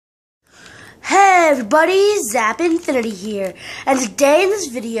everybody, Zap Infinity here, and today in this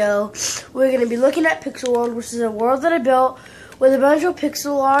video we're going to be looking at Pixel World, which is a world that I built with a bunch of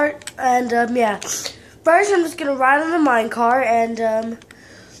pixel art, and yeah. First I'm just going to ride on the minecart and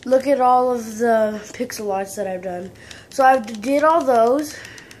look at all of the pixel arts that I've done. So I did all those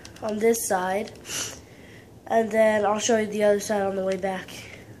on this side, and then I'll show you the other side on the way back.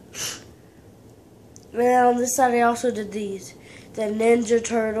 And on this side I also did these. The Ninja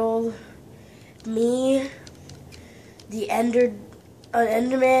Turtle, me, the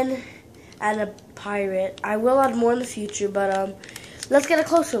Enderman, and a pirate. I will add more in the future, but let's get a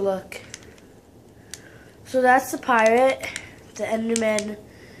closer look. So that's the pirate, the Enderman,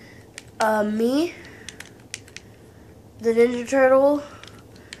 me, the Ninja Turtle,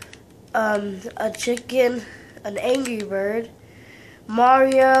 a chicken, an Angry Bird,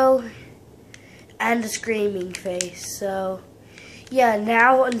 Mario, and a screaming face. So yeah,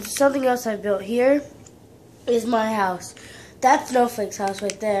 now something else I built here is my house. That's Snowflake's house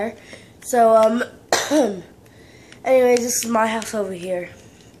right there. So anyways, this is my house over here.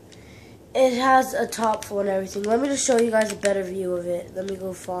 It has a top floor and everything. Let me just show you guys a better view of it. Let me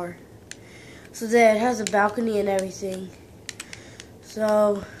go far. So there, it has a balcony and everything.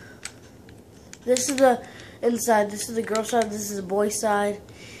 So this is the inside. This is the girl side. This is the boy side.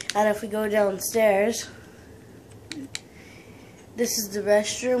 And if we go downstairs, this is the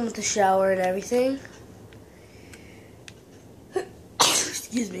restroom with the shower and everything.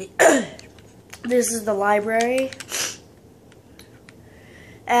 Excuse me. This is the library.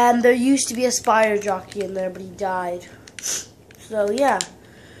 And there used to be a spider jockey in there, but he died. So yeah.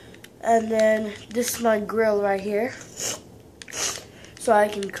 And then this is my grill right here, so I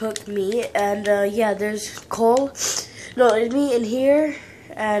can cook meat. And yeah, there's coal. No, there's meat in here.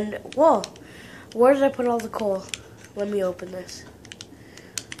 And whoa, where did I put all the coal? Let me open this.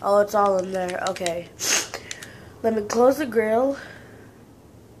 Oh, it's all in there. Okay. Let me close the grill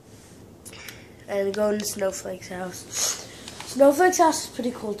and go into Snowflake's house. Snowflake's house is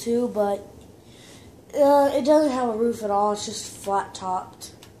pretty cool too, but it doesn't have a roof at all. It's just flat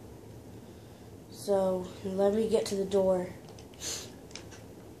topped. So let me get to the door.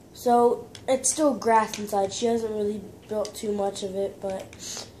 So it's still grass inside. She hasn't really built too much of it,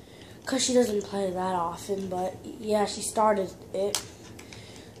 but because she doesn't play that often. But yeah, she started it.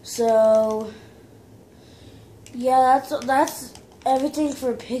 So yeah, that's everything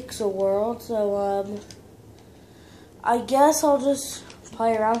for Pixel World. So I guess I'll just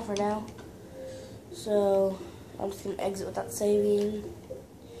play around for now. So I'm just gonna exit without saving.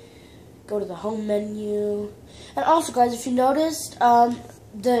 Go to the home menu. And also, guys, if you noticed,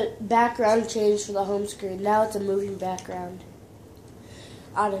 the background changed for the home screen. Now it's a moving background.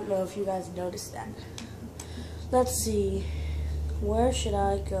 I don't know if you guys noticed that. Let's see. Where should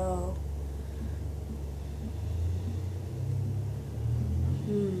I go?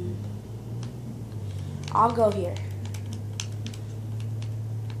 I'll go here.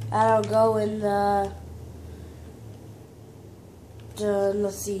 And I'll go in the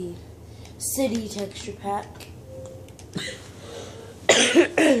let's see, city texture pack.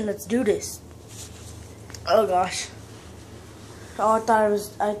 Let's do this. Oh gosh. Oh, I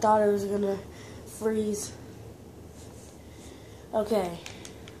thought it was gonna freeze. Okay.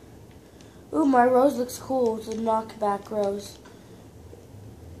 Ooh, my rose looks cool. It's a knockback rose.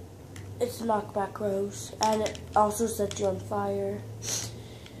 It's a knockback rose, and it also sets you on fire.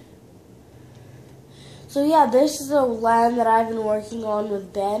 So yeah, this is a land that I've been working on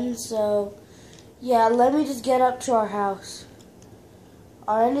with Ben. So yeah, let me just get up to our house.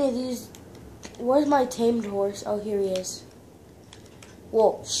 Are any of these? Where's my tamed horse? Oh, here he is.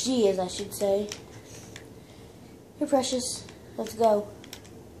 Well, she is, I should say. Here, Precious. Let's go.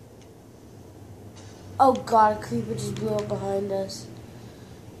 Oh God, a creeper just blew up behind us.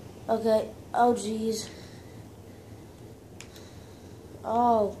 Okay. Oh jeez.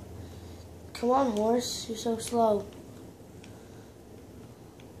 Oh. Come on, horse. You're so slow.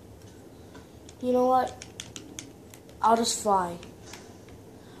 You know what? I'll just fly.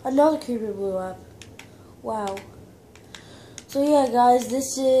 Another creeper blew up. Wow. So yeah, guys,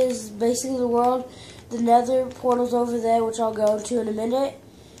 this is basically the world. The nether portal's over there, which I'll go to in a minute.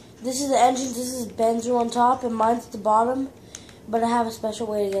 This is the entrance. This is Ben's room on top, and mine's at the bottom. But I have a special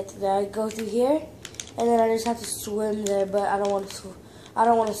way to get to there. I go through here, and then I just have to swim there. But I don't want to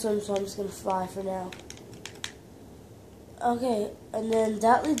swim, so I'm just gonna fly for now. Okay, and then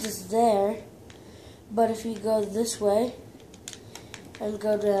that leads us there. But if you go this way and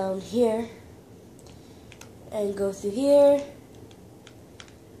go down here and go through here,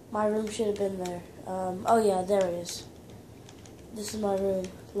 my room should have been there. Oh yeah, there it is. This is my room.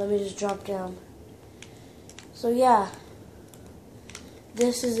 Let me just drop down. So yeah,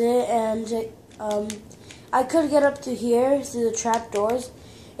 this is it, and I could get up to here through the trap doors.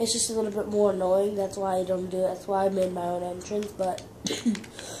 It's just a little bit more annoying. That's why I don't do it. That's why I made my own entrance. But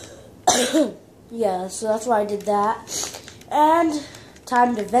yeah, so that's why I did that. And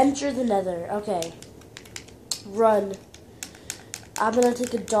time to venture the nether. Okay, run. I'm gonna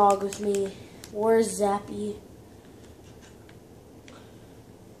take a dog with me. Where's Zappy?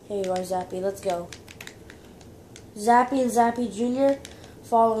 Here you are, Zappy. Let's go. Zappy and Zappy Jr.,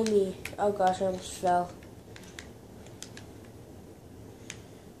 follow me. Oh gosh, I almost fell.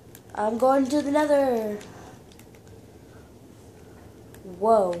 I'm going to the nether.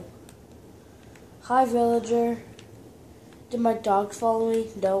 Whoa. Hi, villager. Did my dogs follow me?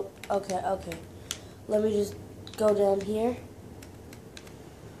 Nope. Okay. Let me just go down here.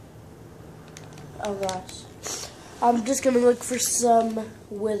 Oh gosh. I'm just gonna look for some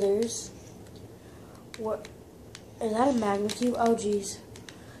withers. What? Is that a magma cube? Oh jeez.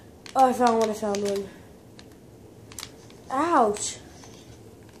 Oh, I found one. Ouch.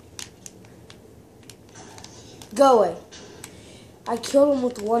 Go away. I killed him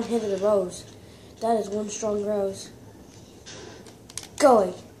with one hit of the rose. That is one strong rose. Go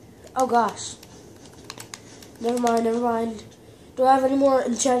away. Oh gosh. Never mind. Do I have any more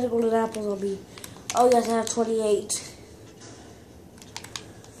enchanted golden apples on me? Oh yes, I have 28.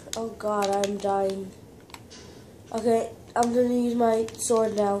 Oh god, I'm dying. Okay, I'm gonna use my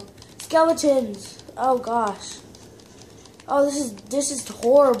sword now. Skeletons! Oh gosh. Oh, this is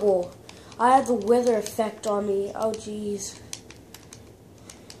horrible. I have the wither effect on me. Oh jeez.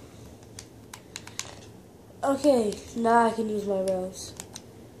 Okay, now I can use my rose.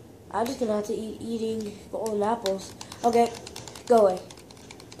 I'm just gonna have to eating golden apples. Okay, go away.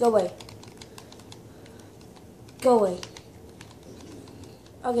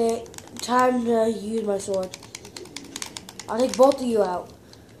 Okay, time to use my sword. I'll take both of you out.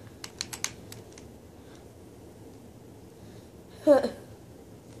 Are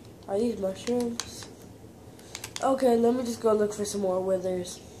these mushrooms? Okay, let me just go look for some more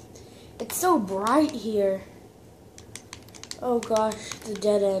withers. It's so bright here. Oh gosh, it's a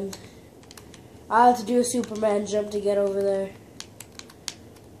dead end. I have to do a Superman jump to get over there.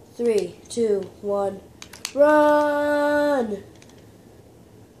 3, 2, 1, run!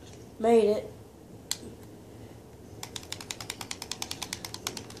 Made it.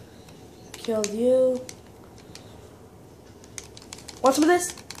 Killed you. Want some of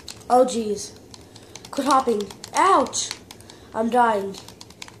this? Oh jeez. Quit hopping. Ouch! I'm dying.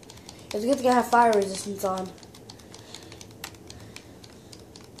 It's a good thing I have fire resistance on.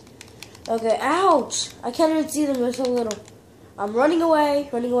 Okay, ouch! I can't even see them, they're so little. I'm running away.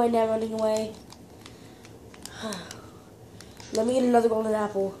 Let me eat another golden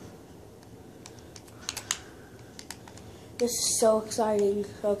apple. This is so exciting.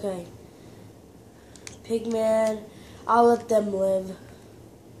 Okay. Pigman, I'll let them live.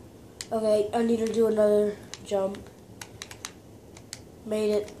 Okay, I need to do another jump.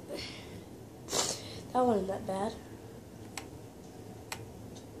 Made it. That wasn't that bad.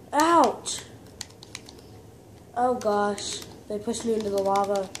 Ouch! Oh gosh, they pushed me into the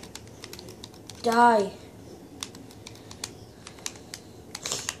lava. Die.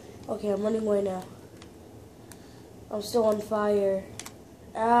 Okay, I'm running away now. I'm still on fire.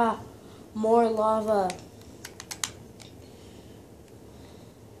 Ah, more lava.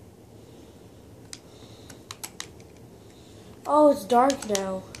 Oh, it's dark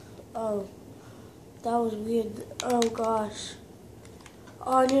now. Oh, that was weird. Oh gosh.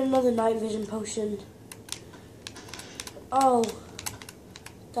 Oh, I need another night vision potion. Oh,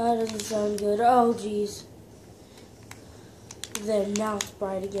 that doesn't sound good. Oh, jeez. There, now it's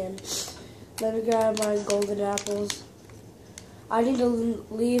bright again. Let me grab my golden apples. I need to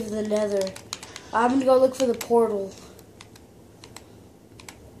leave the nether. I'm going to go look for the portal.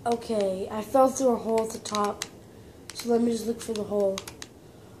 Okay, I fell through a hole at the top. So let me just look for the hole.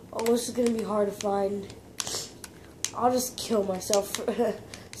 Oh, this is going to be hard to find. I'll just kill myself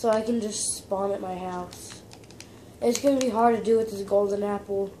so I can just spawn at my house. It's going to be hard to do with this golden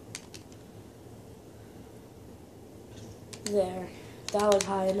apple. There. That was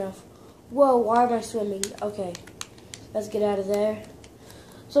high enough. Whoa, why am I swimming? Okay. Let's get out of there.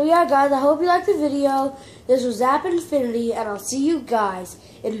 So yeah, guys, I hope you liked the video. This was Zap Infinity, and I'll see you guys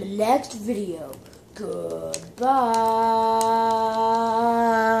in the next video. Goodbye.